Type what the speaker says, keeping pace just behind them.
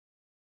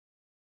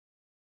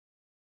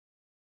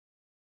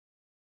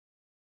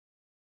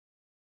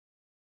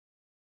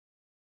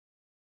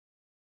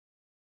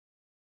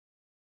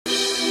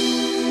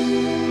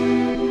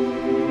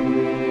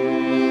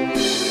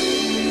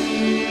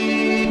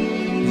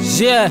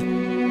Yeah.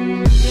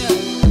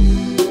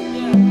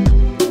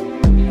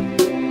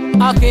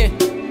 Okay.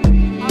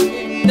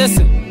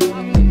 Listen.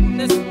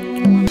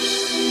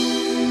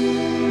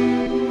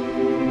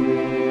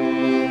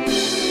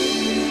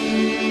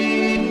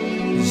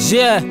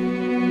 Yeah.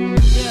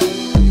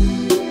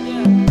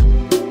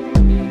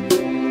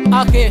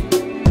 Okay.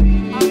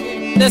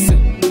 Listen.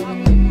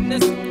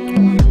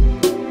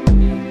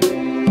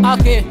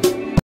 Okay.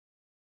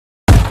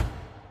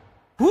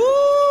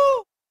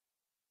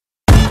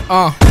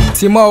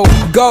 Timo,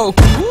 go.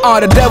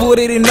 The devil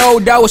didn't know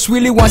that was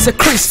really once a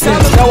Christian.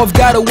 Now I've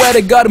got a way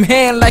that got him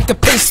hand like a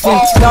piston.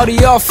 Now they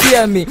all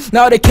fear me,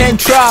 now they can't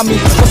try me.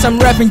 Cause I'm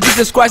rapping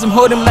Jesus Christ, I'm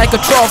holding him like a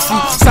trophy.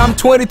 Psalm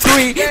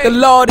 23, the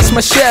Lord is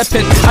my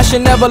shepherd. I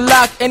should never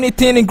lack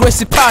anything in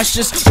gracie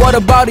pastures. What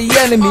about the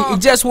enemy? He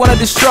just wanna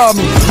destroy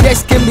me.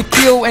 Yes, can be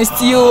killed and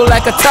steal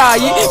like a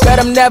tie. But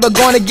I'm never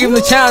gonna give him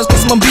a chance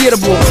cause I'm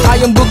unbeatable. I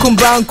am Bukum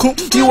Banku,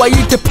 you are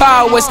the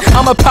powers.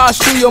 I'ma pass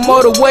through your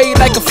motorway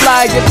like a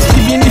flyer.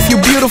 Even if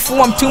you're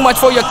beautiful, I'm too much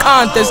for your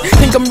contest.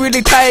 Think I'm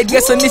really tired,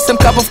 guess I need some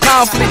cup of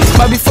conflict.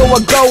 But before I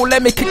go,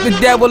 let me kick the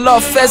devil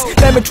off first.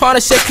 Let me try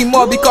to shake him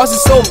up because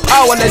he's so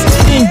powerless.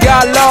 He ain't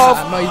got love.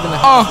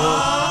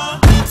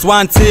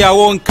 Swanty, I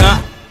won't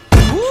count.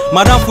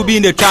 Madam for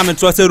being the charming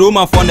to a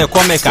Roman for the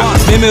comica.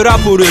 Mimi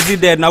rapper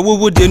resident, now we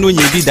would know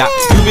you be that.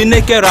 You be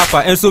naked rapper,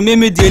 and so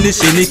Mimi Deni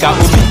Shenika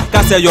Obi.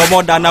 Can say your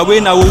mother, now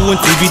when I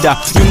won't be that.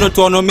 You not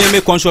on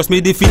Mimi conscious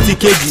me defeat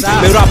kg.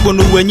 Me rapper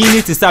no when you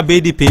need to start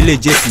baby pele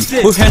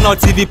Jesse. Who had not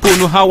TV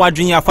pono how I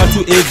drink a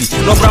fatu heavy.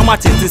 No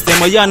dramatic system,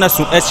 Yana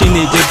so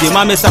eshine JD.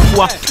 Mame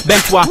Sapua,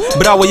 Bentwa,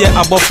 Brawaye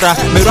Abofra.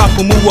 Me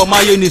rapper move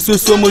mayoni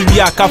so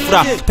mulia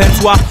kafra.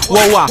 Pentwa,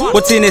 Wawa,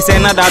 what's in a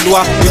senada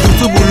doa.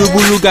 You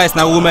bulu guys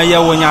now woman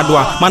ya wonya.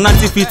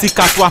 Mananti fiti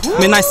kaswa,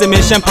 me nice me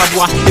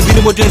shempaboa. The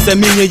video drink se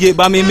minye ye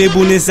ba me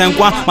buni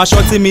senkwa. Ma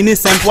shorty mini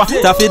sempwa,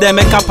 tafi de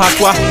make up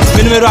pakwa.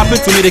 Me no rap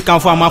to me they come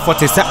for my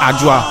 40 se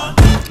adwa.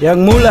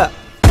 Young Mula,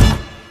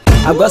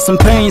 I've got some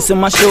pains in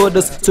my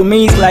shoulders, to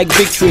me it's like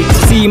victory.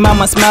 See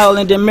mama smile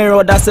in the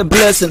mirror, that's a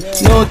blessing.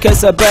 No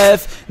case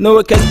above,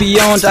 no case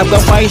beyond. I've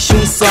got white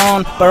shoes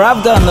on, but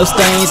I've got no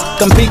stains.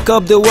 Can pick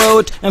up the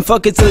world and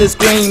fuck it till it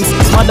screams.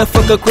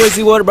 Motherfucker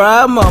crazy world, but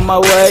I'm on my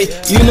way.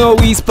 You know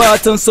we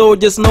Spartan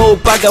soldiers, no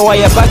bugger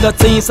wire, bag of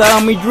things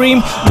are me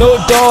dream.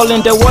 No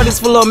darling, the world is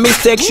full of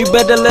mistakes, you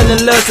better learn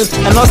a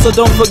lesson. And also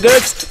don't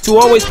forget to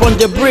always punch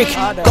the brick.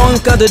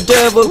 Conquer the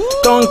devil,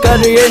 conquer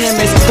the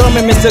enemies. Call me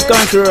Mr.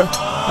 Conqueror.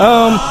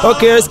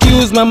 Okay,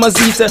 excuse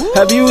Mamacita.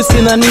 Have you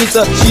seen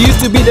Anita? She used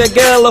to be the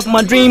girl of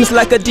my dreams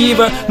like a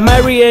diva.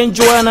 Mary and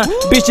Joanna,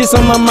 bitches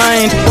on my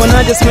mind. When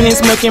I just finished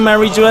smoking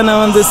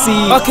marijuana on the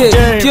sea.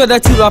 Okay, kill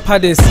that rapper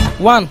this.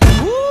 One.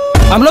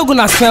 I'm not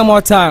gonna spend more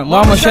time.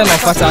 Mama share no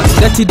fata.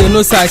 That the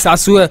no size I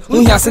swear.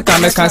 Unya se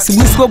kameka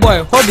CiBUsCo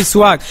boy. Hobby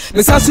swag.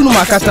 Me sasu no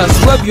makata.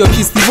 Swab your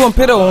kiss. Even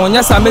pero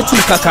onya sa metu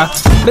kaka.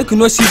 Make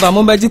no shiva.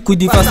 Mo beji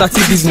kudi for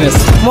starting business.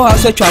 Mo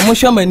house twa mo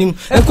share manim.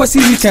 Enkosi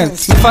weekend.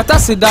 Me fata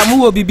se da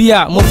mo wo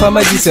bibia. Mo fama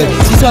dise.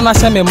 This one na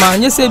share me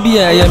man. Yes be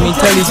I am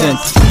intelligent.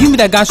 Give me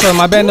the gunshot.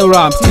 My bend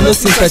ramp. No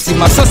sympathy.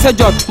 My sausage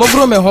job. Mo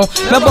bro me ho.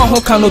 Me bon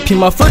ho canopy.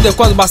 My friend the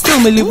cause but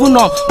still me live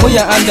no. Mo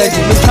ya under the.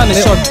 Me trying to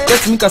shot.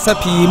 Let me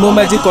kasapi. Mo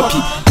magic copy.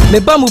 Me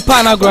bamu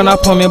pana grana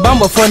pon me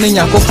bambo for ne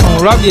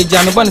nyakopon rap ye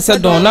jam bon se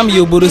don nam ye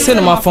oboro se ne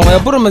mafon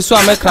e boro me so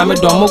amekra me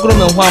don mo gro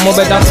me ho amo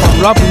beda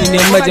fon rap ni ne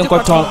majen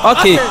koton.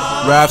 Okay,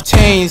 rap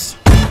chains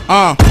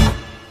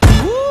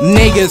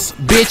niggas,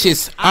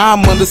 bitches,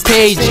 I'm on the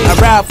stage. I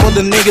rap for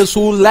the niggas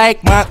who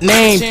like my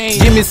name.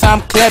 Give me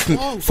some clapping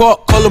for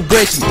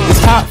collaboration. It's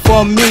time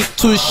for me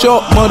to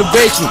show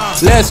motivation.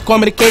 Let's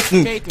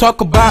communicate, talk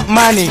about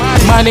money.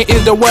 Money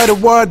is the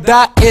word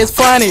that is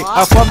funny.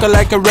 I fuck her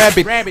like a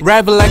rabbit,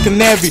 rabbit like a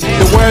navy.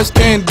 The words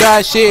can't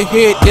die, shit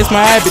hit, it's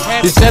my habit.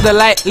 They said I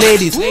like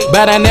ladies,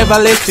 but I never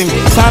listen.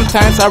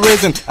 Sometimes I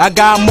reason, I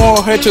got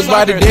more hurts,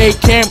 but they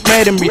can't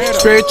matter me.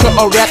 Spiritual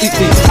or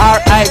reality,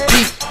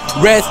 R.I.P.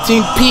 Rest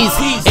in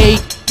peace,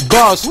 8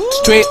 bars,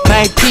 straight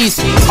 9 piece.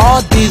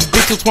 All these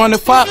bitches wanna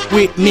fuck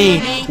with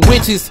me.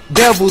 Witches,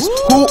 devils,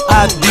 who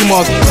are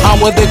demons? I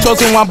was the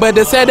chosen one, but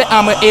they said that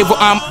I'm an evil,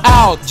 I'm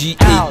out.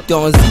 G.A.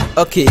 Donzi,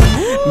 okay.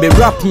 Me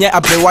rap nye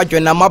abewadwe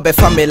na mabe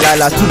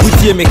familala.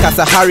 Tubutie me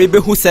kasa hari be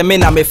hu se me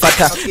na me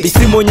fata.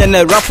 Bisi monye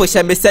ne rapo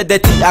she me se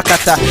deti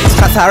akata.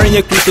 Kasa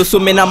renye kristo so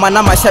me na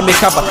manama she me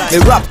kaba. Me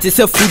rap ti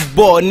se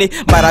football ni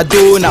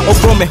Maradona.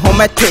 Obro me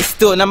home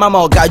testo na mama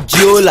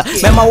Ogagiola.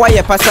 Mema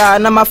waye pasa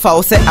na mafa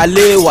o se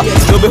alewa.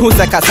 No be hu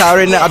se kasa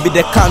rene abi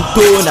de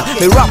cantona.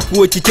 Me rap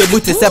wo chichebu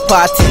ti se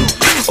party.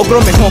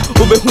 Obro me home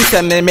obe hu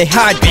se me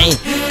hard brain.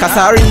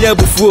 Kasa renye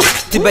bufu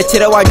ti be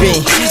chere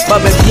wadwen.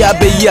 Baba bia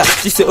be ya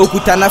ti se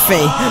okuta na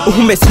fen.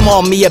 Who me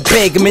small, me a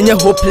big, me a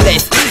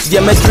hopeless. Dear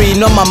me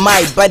dream on my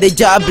mind, by the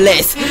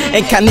jobless.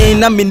 And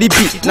canina mini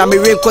beat, na me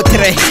ring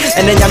cotre.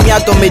 And then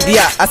yamiato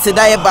media, I said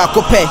I about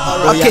cope.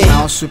 Okay,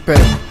 now super.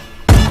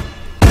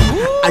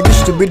 I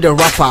used to be the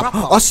rapper,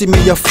 or see me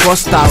a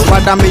froster,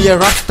 rather me a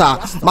rap star.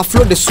 My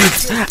flow the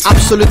sweet,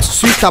 absolute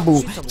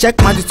sweetable. Check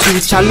my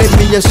attitude, challenge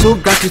me a so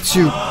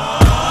gratitude.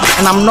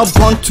 and I'm not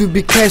born to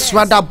be cursed,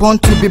 rather born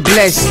to be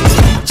blessed.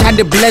 Jah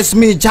dey bless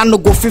me, Jah no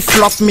go fit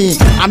flop me.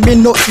 I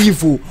mean no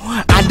evil.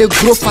 I dey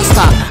grow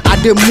faster, I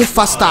dey move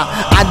faster,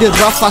 I dey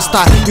rap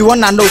faster. You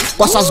wanna know?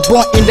 Cause I was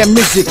born in the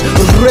music,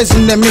 raised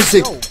in the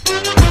music.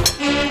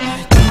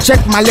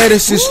 Check my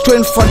lyrics,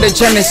 strain for the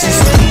genesis.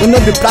 You know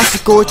the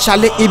plastic, oh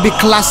Charlie, it be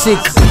classic.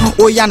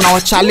 Oh yeah now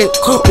Charlie,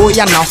 oh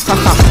yeah now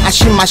haha.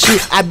 Ashi,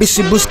 I be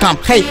CiBUsCo.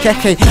 Hey,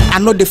 I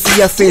know the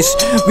fear face.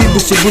 We be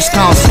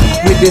CiBUsCo.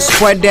 We dey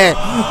spoil there,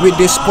 we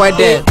dey spoil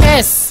there.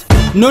 Yes.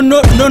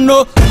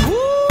 No.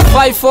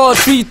 5, 4,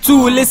 3,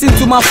 2, listen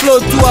to my flow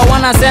too. I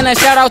wanna send a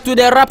shout out to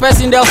the rappers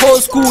in the whole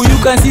school. You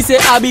can see say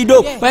I be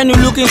dope when you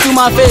look into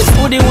my face.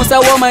 Udi who say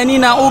woman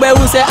nina, ube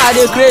who say I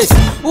dey craze.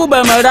 Ube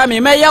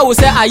merami, meya who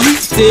say I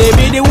eat.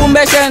 Be the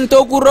wumbe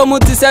shento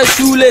kuromuti say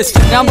shoeless.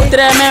 Gambu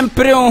tremen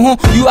preon,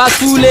 you are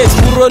too late.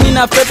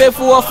 Buronina pepe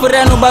fu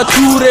ofrenu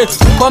bature.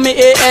 Call me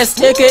AS,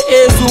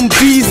 aka Zoom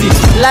busy.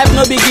 Life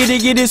no be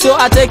giddy, so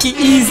I take it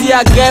easy.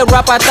 I get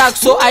rap attack,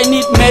 so I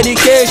need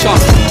medication.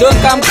 Don't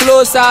come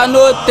closer,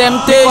 no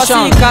temptation.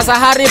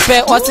 Kasahari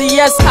pe osi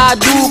yes I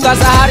do.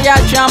 Kasahari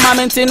a chama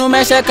mentinu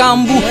meshe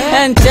kambu.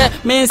 Ente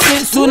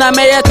minsi suna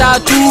meye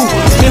tattoo.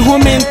 Mi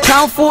humin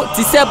kanfu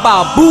tise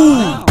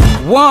babu.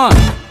 1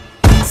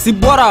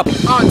 CiBUsCo up.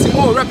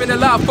 Timo rapping the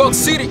live Fox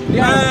City.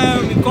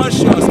 Yeah, me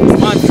conscious.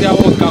 Man, say I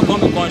walk out,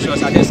 come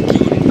conscious. I just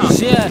killed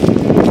it. Yeah.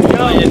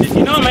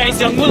 You know, man, it's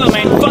your Mula,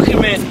 man. Fuck it,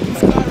 man.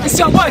 It's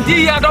your boy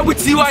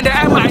DER-T1 and the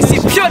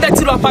MIC. Pure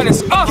dirty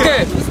rappers.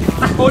 Okay.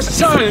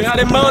 Ocean are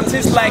the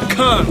mountains like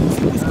Khan.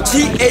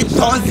 G8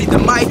 Tonzi, the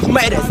mic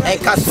matters, and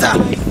Kasa.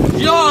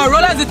 Yo,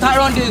 rollers the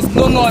Tyron this,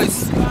 no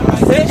noise.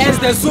 AS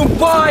the Zoom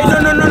boy,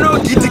 no,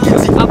 kitty.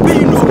 I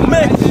be no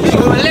man.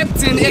 Yo,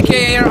 Leptin,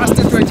 aka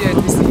Rasta Project.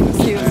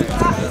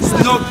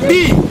 No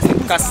B,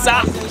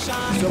 Kasa.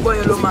 Your boy,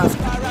 yellow man.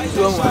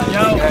 Yo.